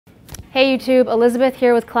Hey YouTube, Elizabeth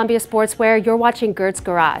here with Columbia Sportswear. You're watching Gert's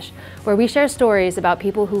Garage, where we share stories about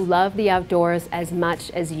people who love the outdoors as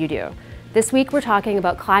much as you do. This week we're talking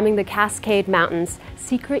about climbing the Cascade Mountains,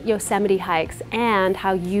 secret Yosemite hikes, and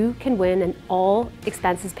how you can win an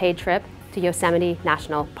all-expenses-paid trip to Yosemite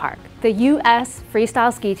National Park. The U.S.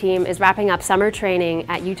 freestyle ski team is wrapping up summer training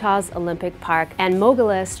at Utah's Olympic Park, and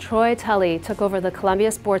mogulist Troy Tully took over the Columbia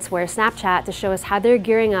Sportswear Snapchat to show us how they're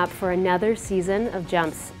gearing up for another season of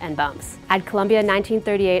jumps and bumps. Add Columbia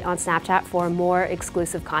 1938 on Snapchat for more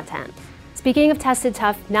exclusive content. Speaking of tested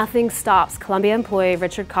tough, nothing stops Columbia employee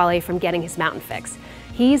Richard Colley from getting his mountain fix.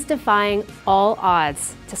 He's defying all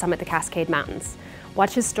odds to summit the Cascade Mountains.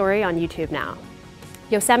 Watch his story on YouTube now.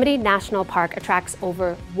 Yosemite National Park attracts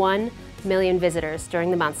over 1 million visitors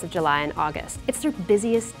during the months of July and August. It's their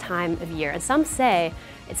busiest time of year, and some say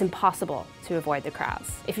it's impossible to avoid the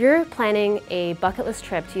crowds. If you're planning a bucket list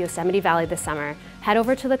trip to Yosemite Valley this summer, head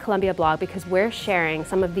over to the Columbia blog because we're sharing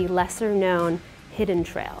some of the lesser known hidden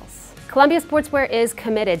trails. Columbia Sportswear is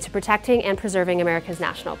committed to protecting and preserving America's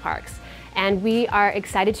national parks. And we are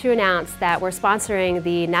excited to announce that we're sponsoring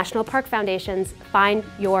the National Park Foundation's Find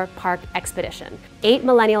Your Park Expedition. 8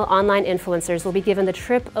 millennial online influencers will be given the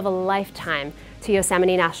trip of a lifetime to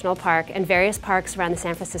Yosemite National Park and various parks around the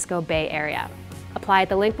San Francisco Bay Area. Apply at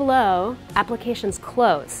the link below. Applications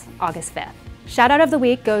close August 5th. Shout out of the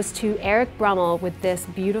week goes to Eric Brummel with this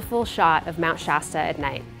beautiful shot of Mount Shasta at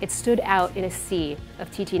night. It stood out in a sea of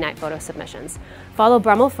TT Night photo submissions. Follow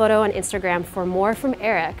Brummel Photo on Instagram for more from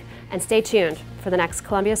Eric, and stay tuned for the next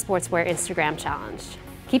Columbia Sportswear Instagram challenge.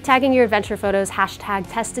 Keep tagging your adventure photos,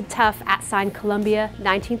 #TestedTough,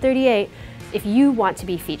 @Columbia1938 if you want to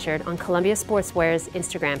be featured on Columbia Sportswear's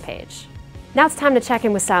Instagram page. Now it's time to check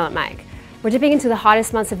in with Silent Mike. We're dipping into the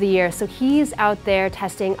hottest months of the year, so he's out there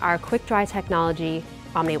testing our quick dry technology,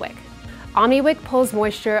 omni-wick. Omni-wick pulls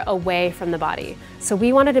moisture away from the body, so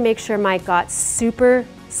we wanted to make sure Mike got super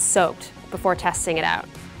soaked before testing it out.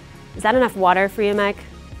 Is that enough water for you, Mike?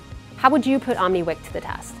 How would you put omni-wick to the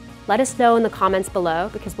test? Let us know in the comments below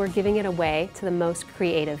because we're giving it away to the most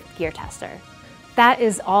creative gear tester. That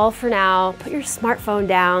is all for now. Put your smartphone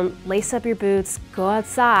down, lace up your boots, go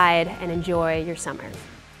outside, and enjoy your summer.